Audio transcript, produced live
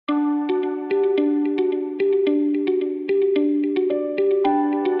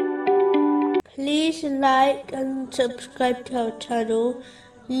Please like and subscribe to our channel.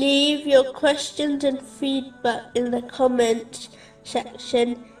 Leave your questions and feedback in the comments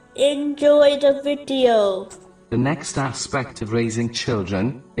section. Enjoy the video. The next aspect of raising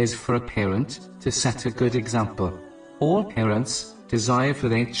children is for a parent to set a good example. All parents desire for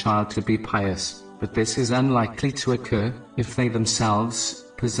their child to be pious, but this is unlikely to occur if they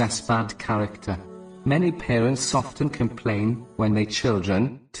themselves possess bad character. Many parents often complain when their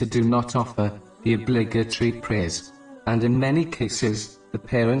children do not offer the obligatory prayers, and in many cases, the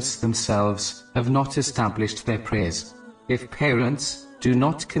parents themselves have not established their prayers. If parents do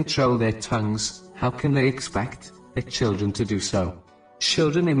not control their tongues, how can they expect their children to do so?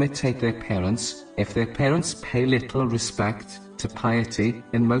 Children imitate their parents. If their parents pay little respect to piety,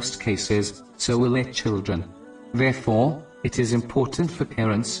 in most cases, so will their children. Therefore, it is important for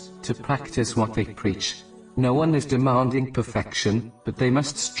parents to practice what they preach. No one is demanding perfection, but they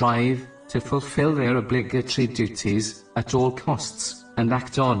must strive to fulfill their obligatory duties at all costs, and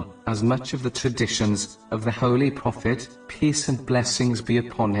act on as much of the traditions of the Holy Prophet, peace and blessings be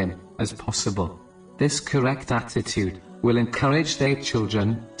upon him, as possible. This correct attitude will encourage their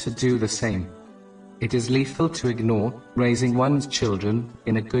children to do the same. It is lethal to ignore raising one's children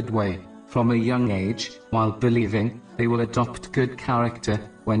in a good way from a young age, while believing they will adopt good character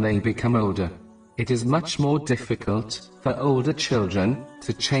when they become older. It is much more difficult for older children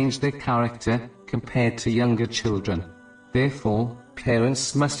to change their character compared to younger children. Therefore,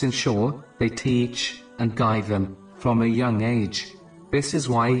 parents must ensure they teach and guide them from a young age. This is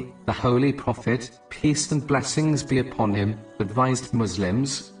why the Holy Prophet, peace and blessings be upon him, advised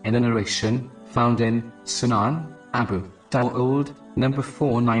Muslims in a narration found in Sunan Abu Dawud, number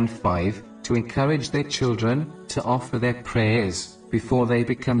 495, to encourage their children to offer their prayers before they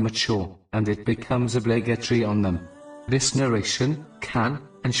become mature, and it becomes obligatory on them. This narration can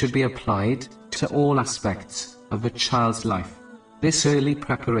and should be applied to all aspects of a child's life. This early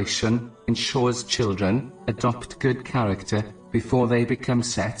preparation ensures children adopt good character before they become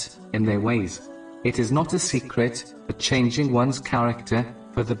set in their ways. It is not a secret that changing one's character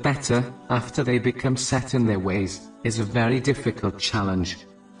for the better after they become set in their ways is a very difficult challenge.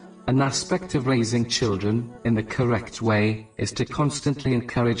 An aspect of raising children in the correct way is to constantly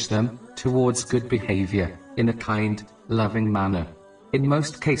encourage them towards good behavior in a kind, loving manner. In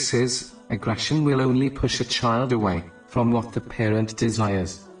most cases, aggression will only push a child away from what the parent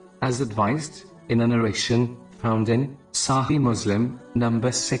desires. As advised in a narration found in Sahih Muslim,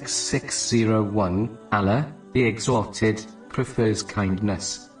 number 6601, Allah, the Exalted, prefers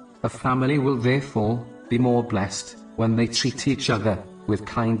kindness. A family will therefore be more blessed when they treat each other with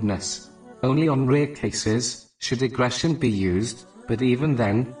kindness. Only on rare cases should aggression be used, but even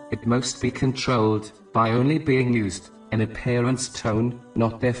then, it must be controlled by only being used in a parent's tone,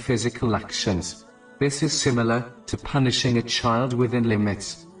 not their physical actions. This is similar to punishing a child within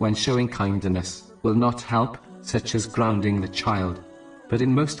limits, when showing kindness will not help, such as grounding the child. But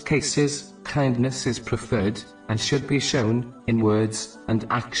in most cases, kindness is preferred, and should be shown in words and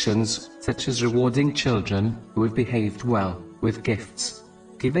actions, such as rewarding children who have behaved well with gifts.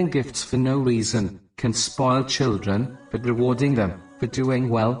 Giving gifts for no reason can spoil children, but rewarding them for doing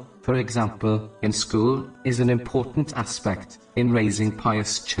well, for example, in school, is an important aspect in raising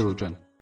pious children.